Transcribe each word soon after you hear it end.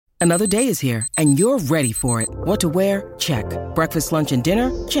Another day is here, and you're ready for it. What to wear? Check. Breakfast, lunch, and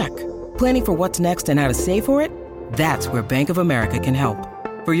dinner? Check. Planning for what's next and how to save for it? That's where Bank of America can help.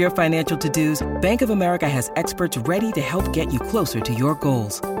 For your financial to-dos, Bank of America has experts ready to help get you closer to your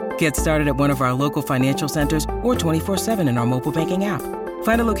goals. Get started at one of our local financial centers or 24/7 in our mobile banking app.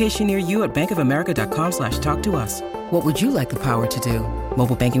 Find a location near you at bankofamerica.com/talktous. What would you like the power to do?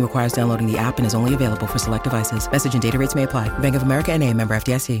 Mobile banking requires downloading the app and is only available for select devices. Message and data rates may apply. Bank of America N.A., member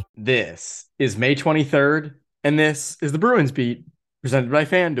FDIC. This is May 23rd, and this is the Bruins Beat, presented by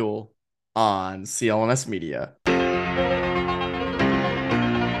FanDuel on CLNS Media.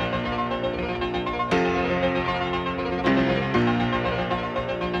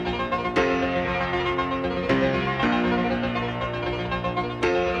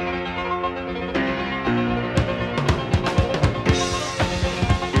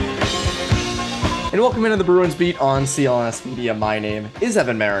 And welcome into the Bruins Beat on CLNS Media. My name is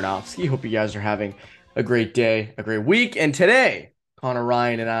Evan Marinofsky. Hope you guys are having a great day, a great week. And today, Conor,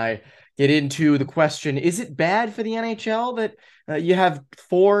 Ryan, and I get into the question, is it bad for the NHL that you have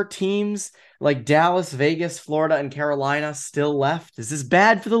four teams like Dallas, Vegas, Florida, and Carolina still left? Is this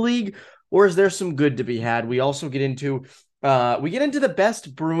bad for the league, or is there some good to be had? We also get into the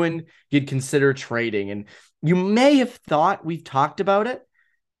best Bruin you'd consider trading. And you may have thought we've talked about it,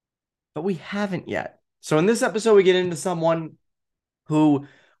 but we haven't yet. So in this episode, we get into someone who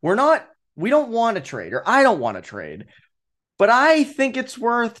we don't want to trade, or I don't want to trade, but I think it's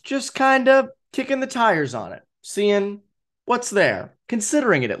worth just kind of kicking the tires on it, seeing what's there,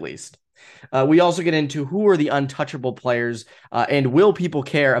 considering it at least. We also get into who are the untouchable players, and will people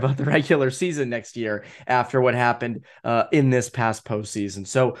care about the regular season next year after what happened in this past postseason.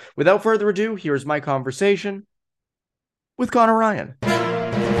 So without further ado, here's my conversation with Conor Ryan.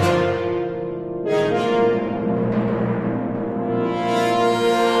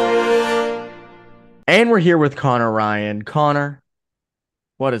 And we're here with Conor Ryan. Conor,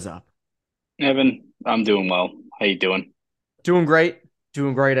 what is up? Evan, I'm doing well. How you doing? Doing great.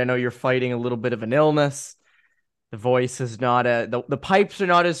 Doing great. I know you're fighting a little bit of an illness. The voice is not the pipes are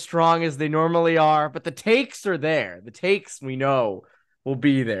not as strong as they normally are, but the takes are there. The takes we know will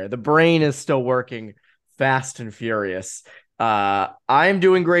be there. The brain is still working fast and furious. I'm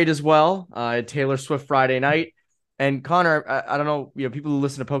doing great as well. Taylor Swift Friday night. And Conor, I don't know, people who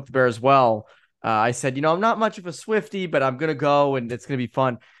listen to Poke the Bear as well. I said, I'm not much of a Swiftie, but I'm going to go and it's going to be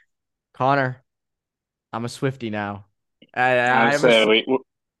fun. Conor, I'm a Swiftie now. I'm a Swiftie.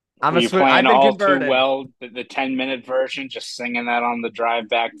 I've been all converted. Too well, the 10-minute version, just singing that on the drive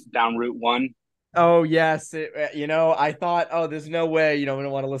back down Route 1. Oh, yes. I thought, there's no way, we don't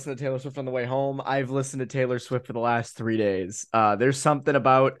want to listen to Taylor Swift on the way home. I've listened to Taylor Swift for the last 3 days. There's something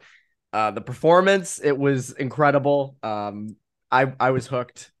about the performance. It was incredible. I was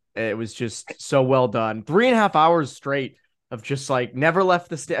hooked. It was just so well done. 3.5 hours straight of just like never left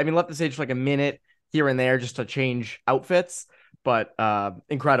the stage. Left the stage for like a minute here and there just to change outfits, but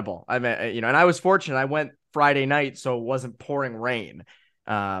incredible. And I was fortunate. I went Friday night, so it wasn't pouring rain.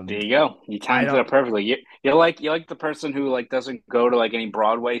 There you go. You timed it up perfectly. You're like the person who like doesn't go to like any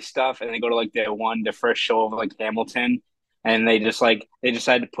Broadway stuff, and they go to like the first show of like Hamilton, and they decide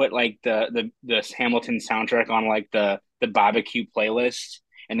to put like the Hamilton soundtrack on like the barbecue playlist.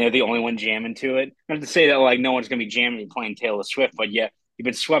 And they're the only one jamming to it. Not to say that like no one's gonna be jamming and playing Taylor Swift, but yeah, you've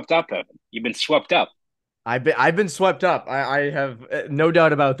been swept up, Evan. You've been swept up. I've been swept up. I have no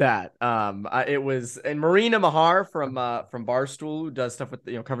doubt about that. It was, and Marina Mahar from Barstool, who does stuff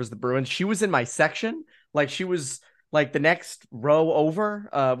with covers the Bruins. She was in my section, like she was like the next row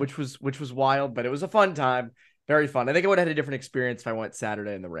over, which was wild, but it was a fun time, very fun. I think I would have had a different experience if I went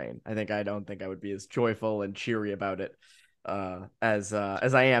Saturday in the rain. I don't think I would be as joyful and cheery about it as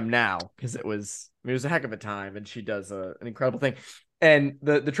I am now, because it was a heck of a time, and she does an incredible thing. And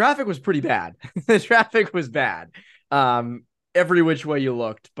the traffic was pretty bad. The traffic was bad. Every which way you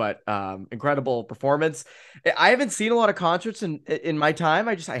looked, but incredible performance. I haven't seen a lot of concerts in my time.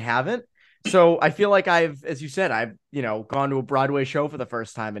 I haven't. So I feel like as you said, I've gone to a Broadway show for the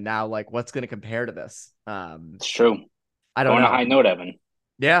first time, and now like what's going to compare to this? It's true. I don't know. On a high note, Evan.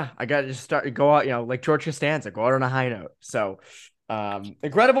 Yeah, I got to just go out, like George Costanza, go out on a high note. So,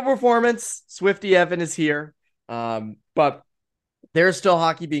 incredible performance. Swiftie Evan is here. But there's still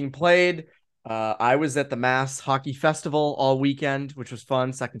hockey being played. I was at the Mass Hockey Festival all weekend, which was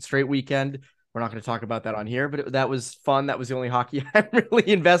fun. Second straight weekend. We're not going to talk about that on here, but that was fun. That was the only hockey I'm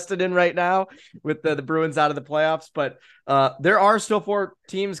really invested in right now with the Bruins out of the playoffs. But there are still 4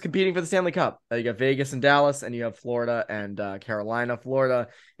 teams competing for the Stanley Cup. You got Vegas and Dallas, and you have Florida and Carolina. Florida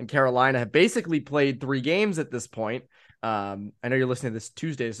and Carolina have basically played 3 games at this point. I know you're listening to this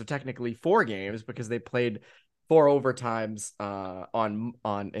Tuesday, so technically 4 games because they played 4 overtimes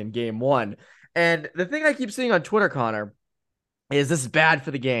on in game 1. And the thing I keep seeing on Twitter, Connor, is this is bad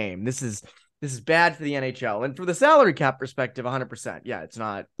for the game. This is bad for the NHL. And for the salary cap perspective, 100%. Yeah, it's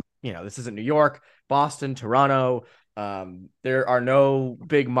not, this isn't New York, Boston, Toronto. There are no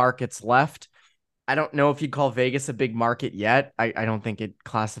big markets left. I don't know if you'd call Vegas a big market yet. I don't think it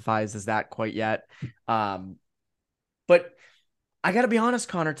classifies as that quite yet. But I got to be honest,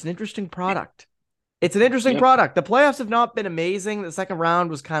 Connor, it's an interesting product. It's an interesting product. The playoffs have not been amazing. The second round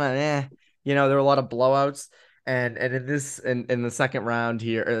was kind of there were a lot of blowouts. And in the second round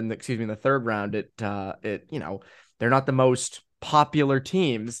here, in the third round, they're not the most popular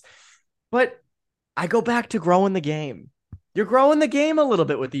teams. But I go back to growing the game. You're growing the game a little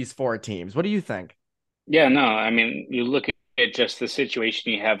bit with these 4 teams. What do you think? Yeah, no, I mean, you look at just the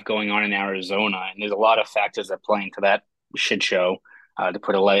situation you have going on in Arizona, and there's a lot of factors that play into that shit show, to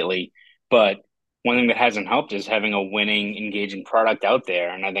put it lightly. But one thing that hasn't helped is having a winning, engaging product out there.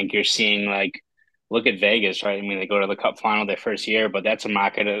 And I think you're seeing, like, look at Vegas, right? I mean, they go to the Cup final their first year, but that's a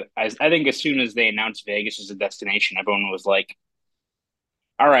market. I think as soon as they announced Vegas as a destination, everyone was like,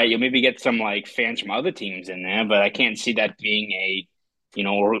 all right, you'll maybe get some like fans from other teams in there, but I can't see that being a,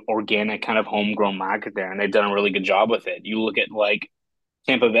 organic kind of homegrown market there. And they've done a really good job with it. You look at like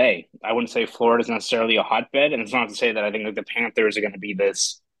Tampa Bay. I wouldn't say Florida is necessarily a hotbed, and it's not to say that I think that the Panthers are going to be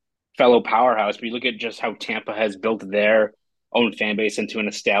this fellow powerhouse. But you look at just how Tampa has built their own fan base into an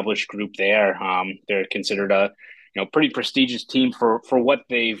established group there. They're considered a pretty prestigious team for what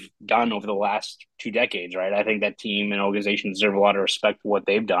they've done over the last 2 decades, right? I think that team and organization deserve a lot of respect for what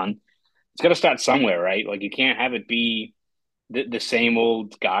they've done. It's got to start somewhere, right? Like you can't have it be the same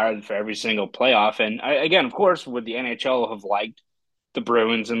old guard for every single playoff. And again, of course, would the NHL have liked the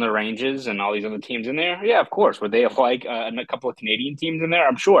Bruins and the Rangers and all these other teams in there? Yeah, of course. Would they have liked a couple of Canadian teams in there?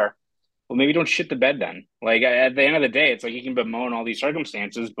 I'm sure. Well, maybe don't shit the bed then. Like at the end of the day, it's like you can bemoan all these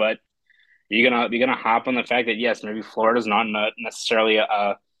circumstances, but you're gonna hop on the fact that yes, maybe Florida's not necessarily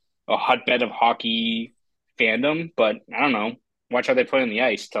a hotbed of hockey fandom, but I don't know. Watch how they play on the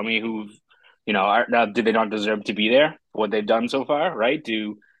ice. Tell me who, do they not deserve to be there for what they've done so far, right?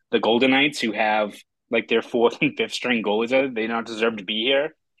 Do the Golden Knights, who have like their 4th and 5th string goalies, they not deserve to be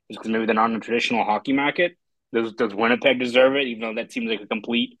here? Just because maybe they're not in a traditional hockey market. Does Winnipeg deserve it? Even though that seems like a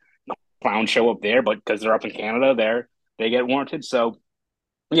complete clown show up there, but because they're up in Canada, they get warranted. So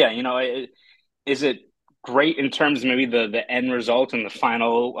yeah, is it great in terms of maybe the end result and the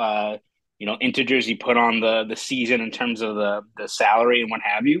final integers you put on the season in terms of the salary and what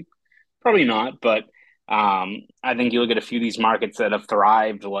have you? Probably not, but I think you look at a few of these markets that have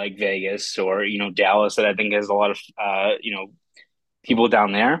thrived, like Vegas or Dallas, that I think has a lot of people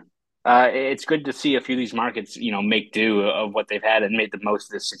down there. It's good to see a few of these markets make do of what they've had and made the most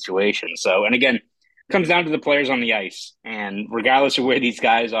of this situation. So, and again, it comes down to the players on the ice, and regardless of where these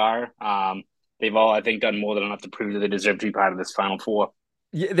guys are, they've all, I think, done more than enough to prove that they deserve to be part of this Final Four.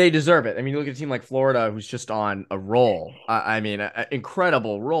 Yeah, they deserve it. I mean, you look at a team like Florida, who's just on a roll. I mean, an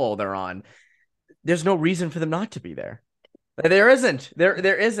incredible roll they're on. There's no reason for them not to be there. There isn't. There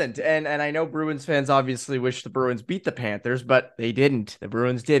isn't. And I know Bruins fans obviously wish the Bruins beat the Panthers, but they didn't. The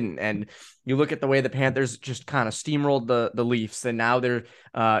Bruins didn't. And you look at the way the Panthers just kind of steamrolled the Leafs, and now they're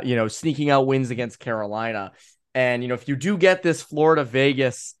sneaking out wins against Carolina. And if you do get this Florida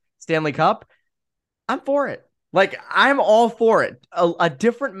Vegas Stanley Cup, I'm for it. Like, I'm all for it. A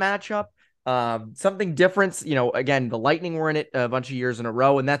different matchup, something different. Again, the Lightning were in it a bunch of years in a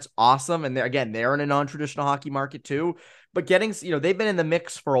row, and that's awesome. And they're in a non-traditional hockey market too. But they've been in the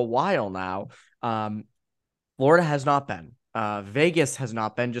mix for a while now. Florida has not been. Vegas has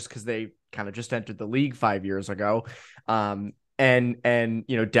not been, just because they kind of just entered the league 5 years ago. And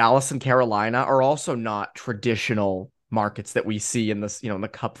Dallas and Carolina are also not traditional markets that we see in this, in the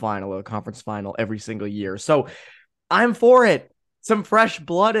Cup final or the conference final every single year. So I'm for it. Some fresh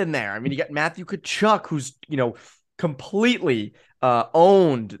blood in there. I mean, you got Matthew Tkachuk, who's, completely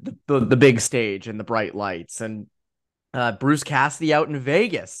owned the big stage and the bright lights, and Bruce Cassidy out in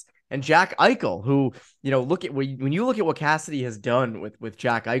Vegas, and Jack Eichel, who, when you look at what Cassidy has done with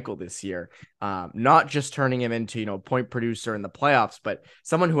Jack Eichel this year, not just turning him into, point producer in the playoffs, but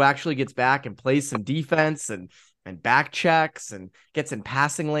someone who actually gets back and plays some defense and back checks and gets in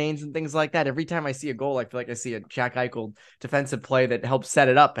passing lanes and things like that. Every time I see a goal, I feel like I see a Jack Eichel defensive play that helps set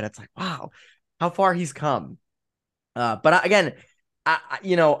it up. And it's like, wow, how far he's come. But again,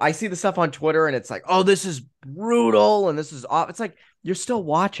 I see the stuff on Twitter and it's like, oh, this is brutal and this is off. It's like, you're still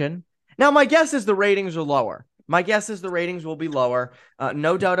watching. Now, my guess is the ratings are lower. My guess is the ratings will be lower.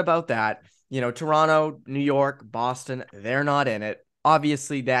 No doubt about that. Toronto, New York, Boston, they're not in it.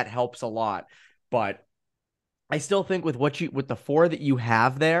 Obviously, that helps a lot, but I still think with the four that you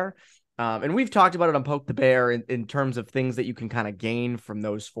have there, and we've talked about it on Poke the Bear in terms of things that you can kind of gain from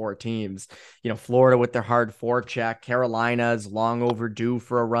those four teams. Florida with their hard forecheck, Carolina is long overdue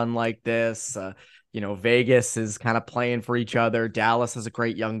for a run like this. Vegas is kind of playing for each other. Dallas has a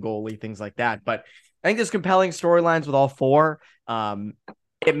great young goalie, things like that. But I think there's compelling storylines with all four.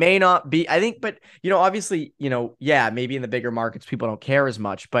 It may not be, I think, but obviously, yeah, maybe in the bigger markets, people don't care as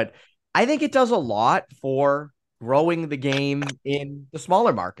much, but I think it does a lot for growing the game in the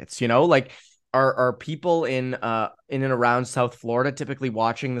smaller markets. Like are people in and around South Florida typically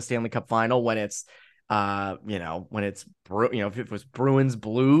watching the Stanley Cup final when it's if it was Bruins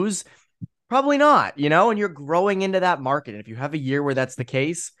Blues? Probably not, and you're growing into that market. And if you have a year where that's the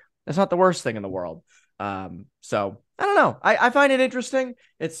case, that's not the worst thing in the world. So I don't know. I find it interesting.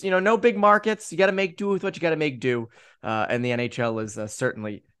 It's, no big markets. You got to make do with what you got to make do. And the NHL is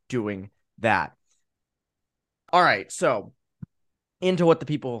certainly doing that. All right. So into what the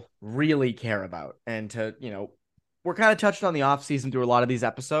people really care about. And we're kind of touched on the offseason through a lot of these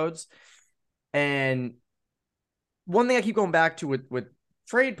episodes. And one thing I keep going back to with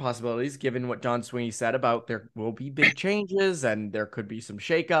trade possibilities, given what Don Sweeney said about there will be big changes and there could be some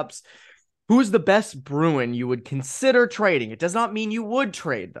shakeups. Who's the best Bruin you would consider trading? It does not mean you would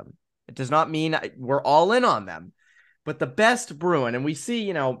trade them. It does not mean we're all in on them. But the best Bruin, and we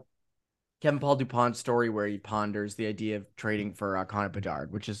see, Kevin Paul Dupont's story where he ponders the idea of trading for Connor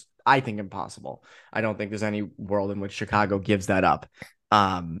Bedard, which is, I think, impossible. I don't think there's any world in which Chicago gives that up.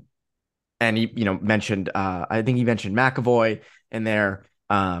 And he, mentioned, I think he mentioned McAvoy in there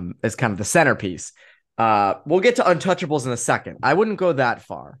as kind of the centerpiece. We'll get to untouchables in a second. I wouldn't go that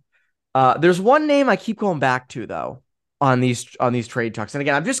far. There's one name I keep going back to though on these trade talks, and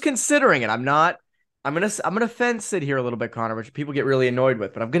again, I'm just considering it. I'm gonna fence it here a little bit, Connor, which people get really annoyed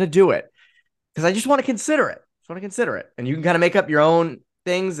with, but I'm gonna do it because I just want to consider it. And you can kind of make up your own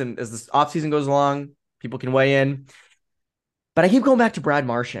things, and as this offseason goes along, people can weigh in. But I keep going back to Brad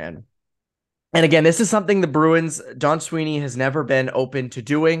Marchand. And again, this is something the Bruins, Don Sweeney has never been open to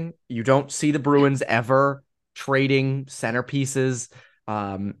doing. You don't see the Bruins ever trading centerpieces,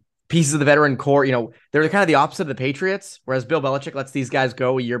 pieces of the veteran core. They're kind of the opposite of the Patriots, whereas Bill Belichick lets these guys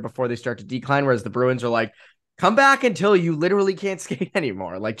go a year before they start to decline, whereas the Bruins are like, come back until you literally can't skate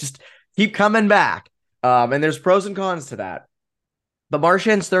anymore. Like, just keep coming back. And there's pros and cons to that. But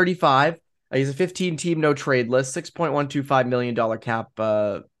Marchand's 35. He's a 15-team no-trade list, $6.125 million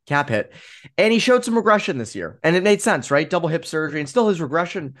cap hit. And he showed some regression this year. And it made sense, right? Double hip surgery. And still his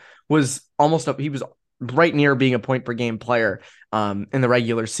regression was he was right near being a point-per-game player in the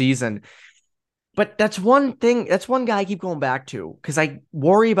regular season. But that's one thing. That's one guy I keep going back to because I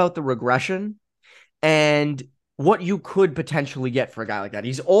worry about the regression and what you could potentially get for a guy like that.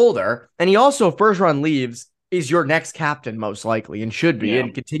 He's older, and he also, if Bergeron leaves, is your next captain most likely and should be,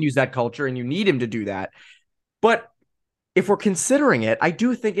 and continues that culture, and you need him to do that. But if we're considering it, I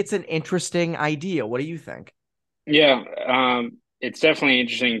do think it's an interesting idea. What do you think? Yeah, it's definitely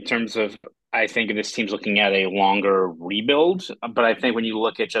interesting in terms of, I think this team's looking at a longer rebuild, but I think when you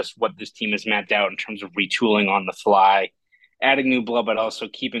look at just what this team has mapped out in terms of retooling on the fly, adding new blood, but also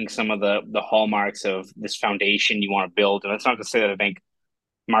keeping some of the hallmarks of this foundation you want to build. And that's not to say that I think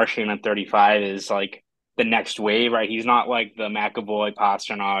Marchand at 35 is like the next wave, right? He's not like the McAvoy,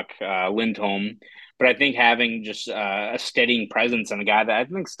 Pastrnak, Lindholm, but I think having just a steadying presence and a guy that I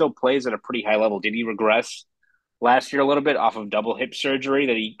think still plays at a pretty high level. Did he regress last year a little bit off of double hip surgery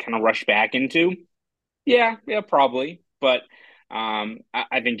that he kind of rushed back into? Yeah, probably. But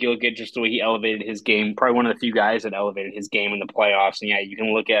I think you look at just the way he elevated his game, probably one of the few guys that elevated his game in the playoffs. And yeah, you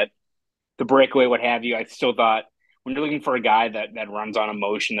can look at the breakaway, what have you. I still thought when you're looking for a guy that runs on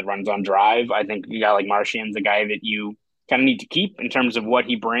emotion, that runs on drive, I think a guy like Marchand's a guy that you kind of need to keep in terms of what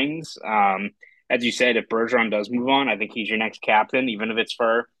he brings. As you said, if Bergeron does move on, I think he's your next captain, even if it's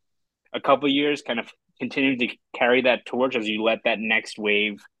for a couple of years, kind of continue to carry that torch as you let that next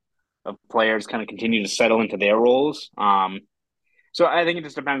wave of players kind of continue to settle into their roles. So I think it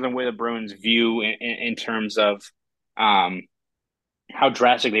just depends on where the Bruins view in terms of how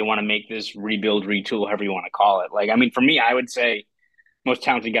drastic they want to make this rebuild, retool, however you want to call it. Like, I mean, for me, I would say most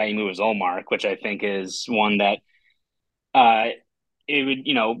talented guy you move is Olmark, which I think is one that it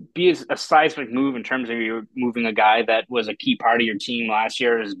would, be a seismic move in terms of you moving a guy that was a key part of your team last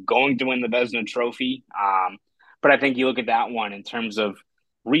year, is going to win the Vezina Trophy. But I think you look at that one in terms of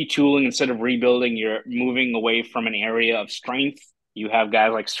retooling instead of rebuilding, you're moving away from an area of strength. You have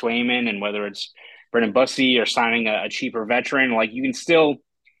guys like Swayman, and whether it's Brendan Bussey or signing a cheaper veteran, like you can still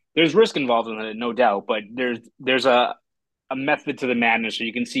there's risk involved in it, no doubt, but there's a method to the madness, so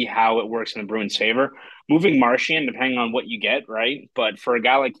you can see how it works in the Bruins' favor. Moving Martian, depending on what you get, right? But for a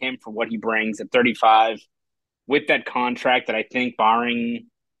guy like him, for what he brings at 35, with that contract that I think, barring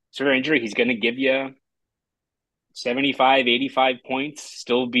severe injury, he's going to give you 75, 85 points,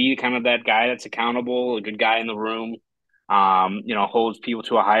 still be kind of that guy that's accountable, a good guy in the room, holds people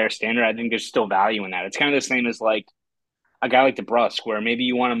to a higher standard. I think there's still value in that. It's kind of the same as like a guy like DeBrusque, where maybe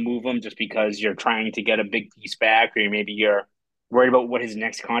you want to move him just because you're trying to get a big piece back, or maybe you're worried about what his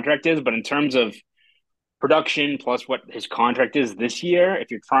next contract is. But in terms of production plus what his contract is this year,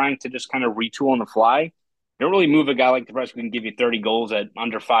 if you're trying to just kind of retool on the fly, you don't really move a guy like DeBrusque who can give you 30 goals at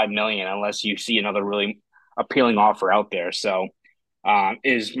under 5 million unless you see another really appealing offer out there. So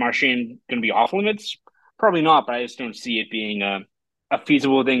is Marchand going to be off limits? Probably not, but I just don't see it being a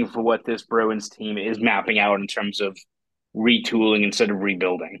feasible thing for what this Bruins team is mapping out in terms of retooling instead of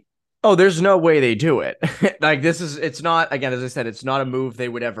rebuilding. Oh, there's no way they do it. Like it's not, again, as I said, it's not a move they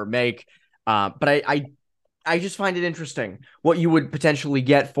would ever make. But I just find it interesting what you would potentially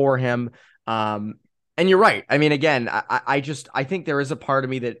get for him. And you're right. I mean, again, I think there is a part of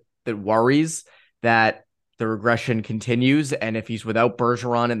me that worries that the regression continues. And if he's without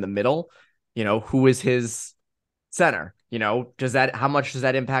Bergeron in the middle, who is his center? How much does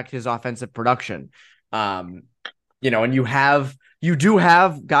that impact his offensive production? And you do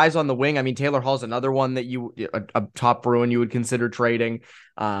have guys on the wing. I mean, Taylor Hall's another one that a top Bruin you would consider trading.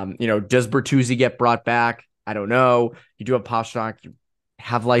 Does Bertuzzi get brought back? I don't know. You do have Pastrnak. You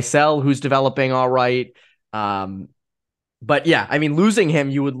have Lysell, who's developing all right. But yeah, I mean, losing him,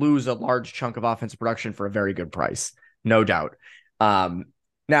 you would lose a large chunk of offensive production for a very good price, no doubt.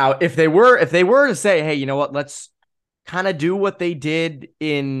 Now, if they were to say, hey, you know what, let's kind of do what they did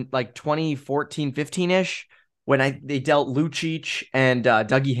in like 2014, 15-ish, when they dealt Lucic and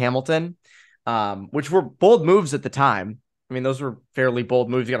Dougie Hamilton, which were bold moves at the time. I mean, those were fairly bold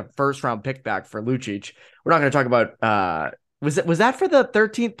moves. You got a first-round pick back for Lucic. We're not going to talk about was that for the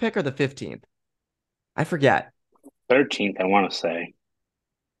 13th pick or the 15th? I forget. 13th, I want to say.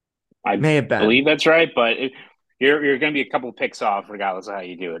 I may have been. Believe that's right, but you're going to be a couple of picks off regardless of how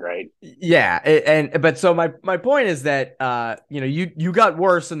you do it, right? Yeah, but so my point is that you got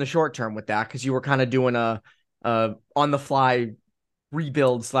worse in the short term with that because you were kind of doing a on the fly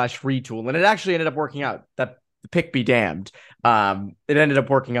rebuild / retool, and it actually ended up working out. That pick be damned. It ended up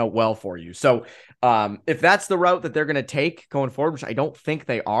working out well for you. So if that's the route that they're going to take going forward, which I don't think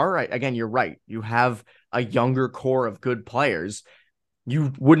they are, again, you're right. You have a younger core of good players.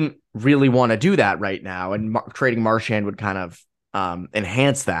 You wouldn't really want to do that right now, and trading Marchand would kind of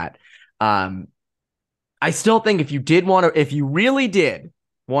enhance that. I still think if you really did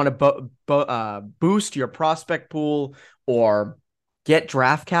want to boost your prospect pool or get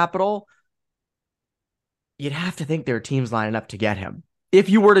draft capital, you'd have to think there are teams lining up to get him. If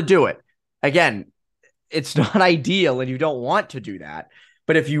you were to do it, again, it's not ideal and you don't want to do that.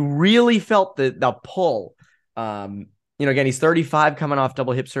 But if you really felt the pull, again, he's 35 coming off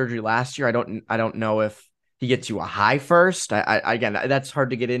double hip surgery last year. I don't know if he gets you a high first. Again, that's hard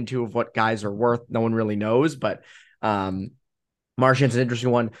to get into of what guys are worth. No one really knows, but Martian's an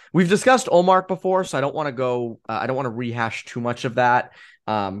interesting one. We've discussed Olmark before, so I don't want to rehash too much of that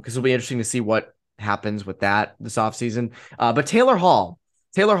because it'll be interesting to see what happens with that this offseason. But Taylor Hall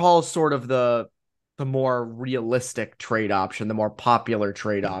is sort of the more realistic trade option, the more popular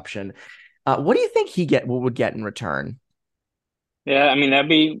trade option. What do you think would get in return? Yeah, I mean, it'd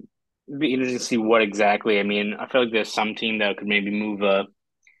be interesting to see what exactly. I mean, I feel like there's some team that could maybe move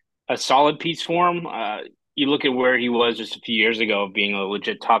a solid piece for him. You look at where he was just a few years ago, being a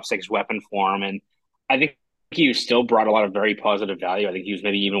legit top 6 weapon for him, and I think he still brought a lot of very positive value. I think he was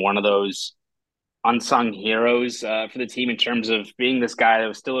maybe even one of those unsung heroes for the team in terms of being this guy that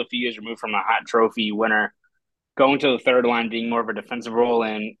was still a few years removed from a hot trophy winner, going to the third line, being more of a defensive role,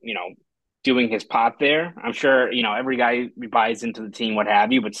 and doing his pot there. I'm sure every guy buys into the team, what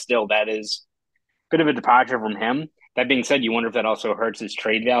have you, but still, that is a bit of a departure from him. That being said, you wonder if that also hurts his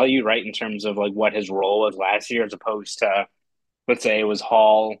trade value, right? In terms of like what his role was last year, as opposed to, let's say it was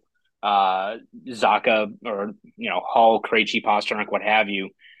Hall, Zaka, or Hall, Krejci, Pastrnak, what have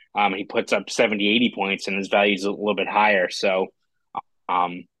you. He puts up 70, 80 points, and his value is a little bit higher. So,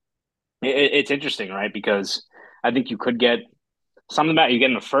 it's interesting, right? Because I think you could get something about you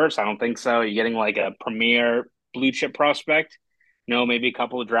getting the first. I don't think so. You're getting like a premier blue chip prospect. Maybe a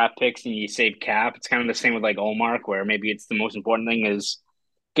couple of draft picks and you save cap. It's kind of the same with like Olmark, where maybe it's the most important thing is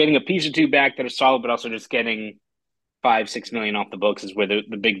getting a piece or two back that are solid, but also just getting 5-6 million off the books is where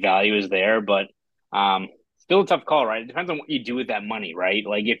the big value is there. But still still a tough call, right? It depends on what you do with that money, right?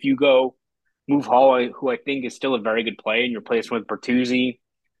 Like if you go move Hall, who I think is still a very good player, and you replace him with Bertuzzi,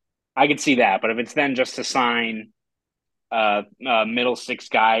 I could see that. But if it's then just to sign a middle six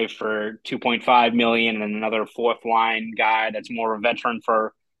guy for 2.5 million and another fourth line guy that's more of a veteran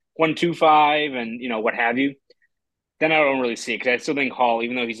for 1.25 and what have you, then I don't really see it because I still think Hall,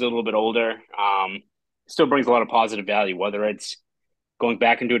 even though he's a little bit older, still brings a lot of positive value, whether it's going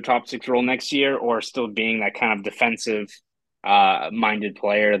back into a top six role next year or still being that kind of defensive minded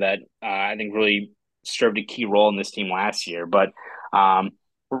player that I think really served a key role in this team last year. But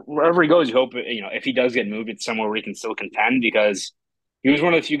wherever he goes, you hope if he does get moved, it's somewhere where he can still contend because he was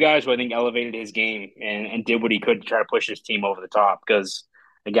one of the few guys who I think elevated his game and did what he could to try to push his team over the top. Because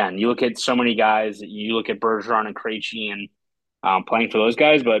again, you look at so many guys, you look at Bergeron and Krejci and playing for those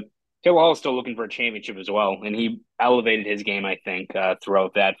guys, but Taylor Hall is still looking for a championship as well, and he elevated his game, I think,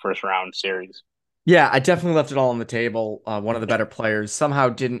 throughout that first round series. Yeah, I definitely left it all on the table. One of the better players somehow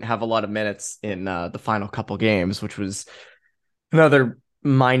didn't have a lot of minutes in the final couple games, which was another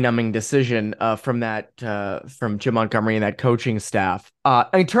mind-numbing decision from Jim Montgomery and that coaching staff.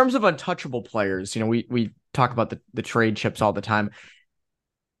 In terms of untouchable players, we talk about the trade chips all the time.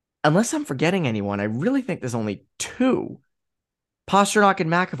 Unless I'm forgetting anyone, I really think there's only two. Pastrnak and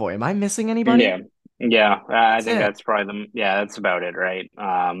McAvoy. Am I missing anybody? Yeah. I think it. that's probably that's about it, right?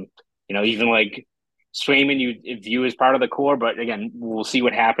 Even like Swayman, you view as part of the core, but again, we'll see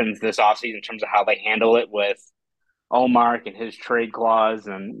what happens this offseason in terms of how they handle it with Allmark and his trade clause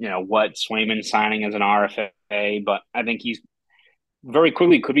and, what Swayman signing as an RFA. But I think he's very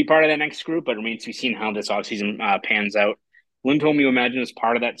quickly could be part of that next group, but it remains to be seen how this offseason pans out. Lindholm, you imagine, is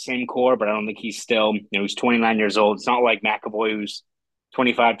part of that same core, but I don't think he's still, he's 29 years old. It's not like McAvoy, who's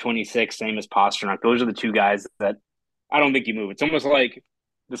 25, 26, same as Pastrnak. Those are the two guys that I don't think you move. It's almost like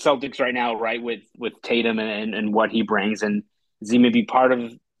the Celtics right now, right, with Tatum and what he brings. And is he maybe part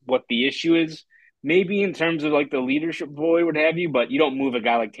of what the issue is? Maybe in terms of like the leadership void, what have you, but you don't move a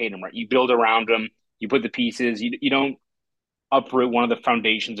guy like Tatum, right? You build around him, you put the pieces, you don't uproot one of the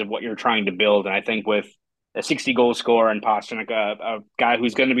foundations of what you're trying to build. And I think with a 60 goal scorer and Pastrnak, a guy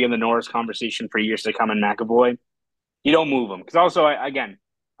who's going to be in the Norris conversation for years to come in McAvoy, you don't move him. Because also, again,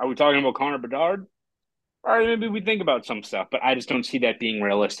 are we talking about Connor Bedard? Or maybe we think about some stuff, but I just don't see that being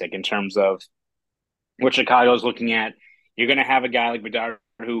realistic in terms of what Chicago's looking at. You're going to have a guy like Bedard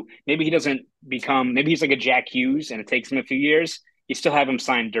who maybe he doesn't become, maybe he's like a Jack Hughes and it takes him a few years. You still have him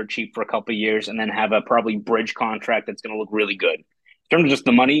signed dirt cheap for a couple of years and then have a probably bridge contract that's going to look really good. In terms of just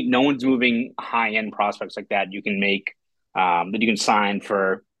the money, no one's moving high end prospects like that you can make, that you can sign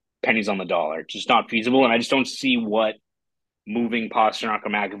for pennies on the dollar. It's just not feasible. And I just don't see what moving Pastrnak or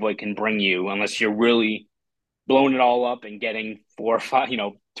McAvoy can bring you unless you're really blowing it all up and getting 4 or 5,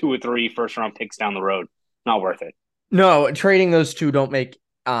 2 or 3 first round picks down the road. Not worth it. No, trading those two don't make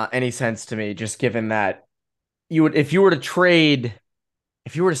any sense to me, just given that if you were to somehow trade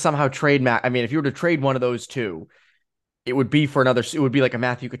if you were to trade one of those two, it would be like a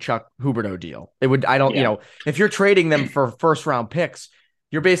Matthew Tkachuk Huberdeau deal. If you're trading them for first round picks,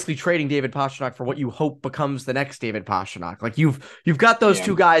 you're basically trading David Pastrnak for what you hope becomes the next David Pastrnak. Like you've got those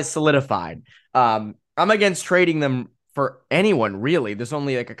two guys solidified. I'm against trading them for anyone, really. There's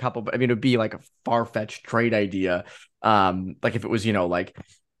only like a couple, but it'd be like a far-fetched trade idea. Like if it was, like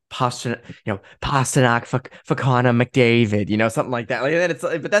Pastrnak for Conor McDavid, something like that. Like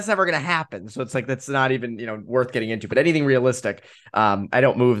then but that's never gonna happen. So it's like that's not even worth getting into. But anything realistic, I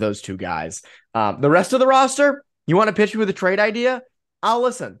don't move those two guys. The rest of the roster, you want to pitch me with a trade idea? I'll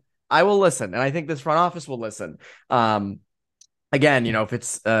listen. I will listen, and I think this front office will listen. Again, if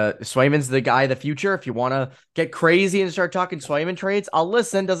it's Swayman's the guy of the future, if you want to get crazy and start talking Swayman trades, I'll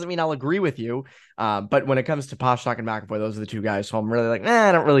listen. Doesn't mean I'll agree with you. But when it comes to Pastrnak and McAvoy, those are the two guys. So I'm really like,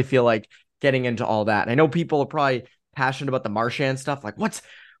 I don't really feel like getting into all that. And I know people are probably passionate about the Marchand stuff. Like, what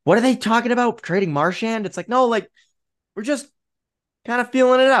are they talking about? Trading Marchand? It's like, no, like we're just kind of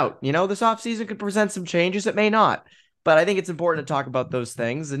feeling it out. This offseason could present some changes. It may not. But I think it's important to talk about those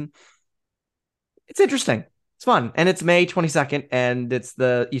things. And it's interesting. It's fun. And it's May 22nd, and it's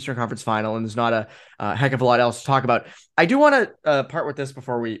the Eastern Conference Final, and there's not a heck of a lot else to talk about. I do want to part with this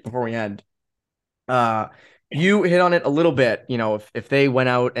before we end. You hit on it a little bit. If they went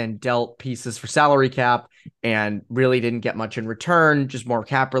out and dealt pieces for salary cap and really didn't get much in return, just more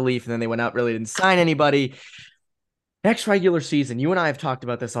cap relief, and then they went out, really didn't sign anybody. Next regular season, you and I have talked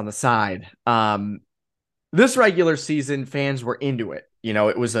about this on the side. This regular season, fans were into it.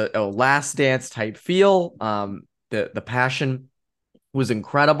 It was a last dance type feel. The passion was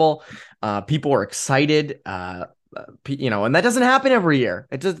incredible. People were excited. and that doesn't happen every year.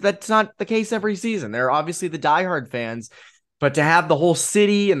 That's not the case every season. There are obviously the diehard fans, but to have the whole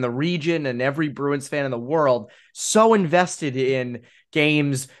city and the region and every Bruins fan in the world so invested in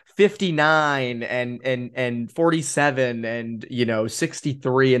games 59 and 47 and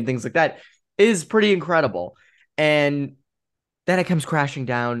 63 and things like that is pretty incredible. And then it comes crashing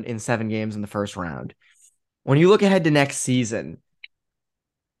down in 7 games in the first round. When you look ahead to next season,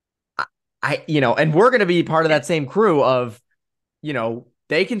 and we're going to be part of that same crew of,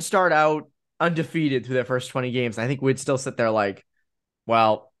 they can start out undefeated through their first 20 games. I think we'd still sit there like,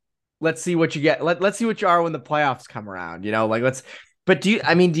 well, let's see what you get. Let's see what you are when the playoffs come around, but do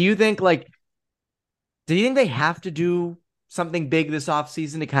you think they have to do something big this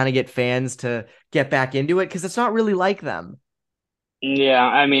offseason to kind of get fans to get back into it? Because it's not really like them. Yeah,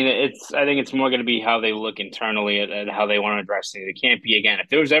 I mean, I think it's more going to be how they look internally at how they want to address things. It can't be, again, if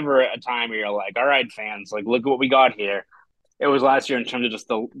there was ever a time where you're like, all right, fans, like, look at what we got here. It was last year in terms of just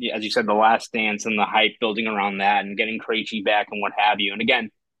as you said, the last dance and the hype building around that and getting Krejci back and what have you. And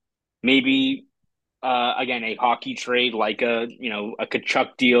again, maybe, again, a hockey trade like a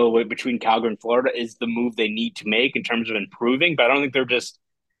Kachuk deal between Calgary and Florida is the move they need to make in terms of improving. But I don't think they're just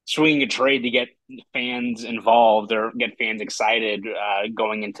swinging a trade to get fans involved or get fans excited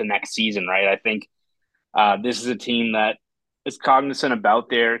going into next season, right? I think this is a team that is cognizant about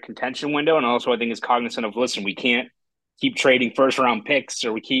their contention window, and also I think is cognizant of, listen, we can't keep trading first round picks,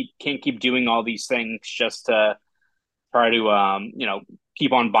 or we can't keep doing all these things just to try to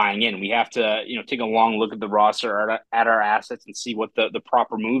keep on buying in. We have to take a long look at the roster, at our assets, and see what the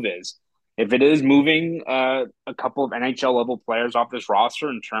proper move is. If it is moving a couple of NHL level players off this roster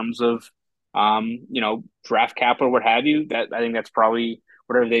in terms of draft capital, what have you, that I think that's probably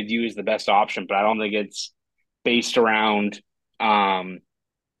whatever they view as the best option. But I don't think it's based around getting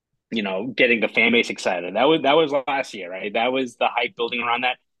the fan base excited. That was last year, right? That was the hype building around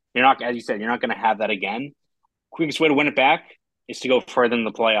that. You're not, as you said, you're not going to have that again. Quickest way to win it back is to go further in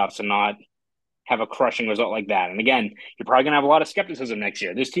the playoffs and not have a crushing result like that. And again, you're probably going to have a lot of skepticism next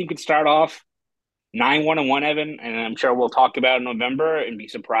year. This team could start off 9-1-1, Evan, and I'm sure we'll talk about in November and be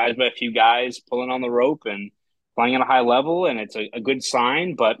surprised by a few guys pulling on the rope and playing at a high level, and it's a good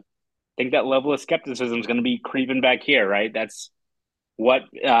sign. But I think that level of skepticism is going to be creeping back here, right? That's what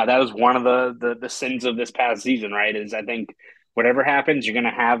that was one of the sins of this past season, right? Is I think whatever happens, you're going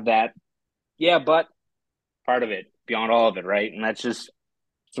to have that, yeah, but part of it beyond all of it, right? And that's just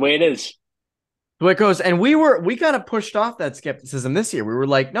the way it is. The way it goes. And we kind of pushed off that skepticism this year. We were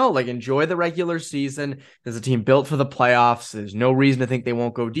like, no, like, enjoy the regular season. There's a team built for the playoffs. There's no reason to think they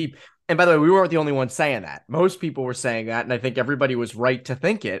won't go deep. And by the way, we weren't the only ones saying that. Most people were saying that, and I think everybody was right to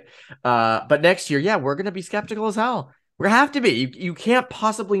think it. But next year, yeah, we're going to be skeptical as hell. We have to be. You can't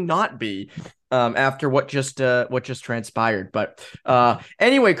possibly not be after what just transpired. But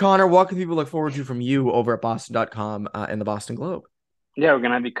anyway, Connor, what can people look forward to from you over at Boston.com and the Boston Globe? Yeah, we're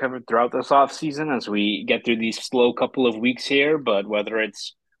going to have you covered throughout this offseason as we get through these slow couple of weeks here. But whether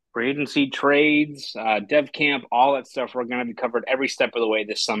it's free agency trades, dev camp, all that stuff, we're going to be covered every step of the way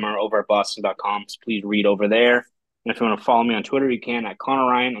this summer over at Boston.com. So please read over there. And if you want to follow me on Twitter, you can at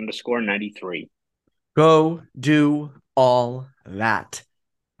ConorRyan_93. Go do all that.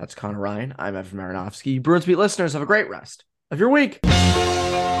 That's Conor Ryan. I'm Evan Marinofsky. Bruins Beat listeners, have a great rest of your week.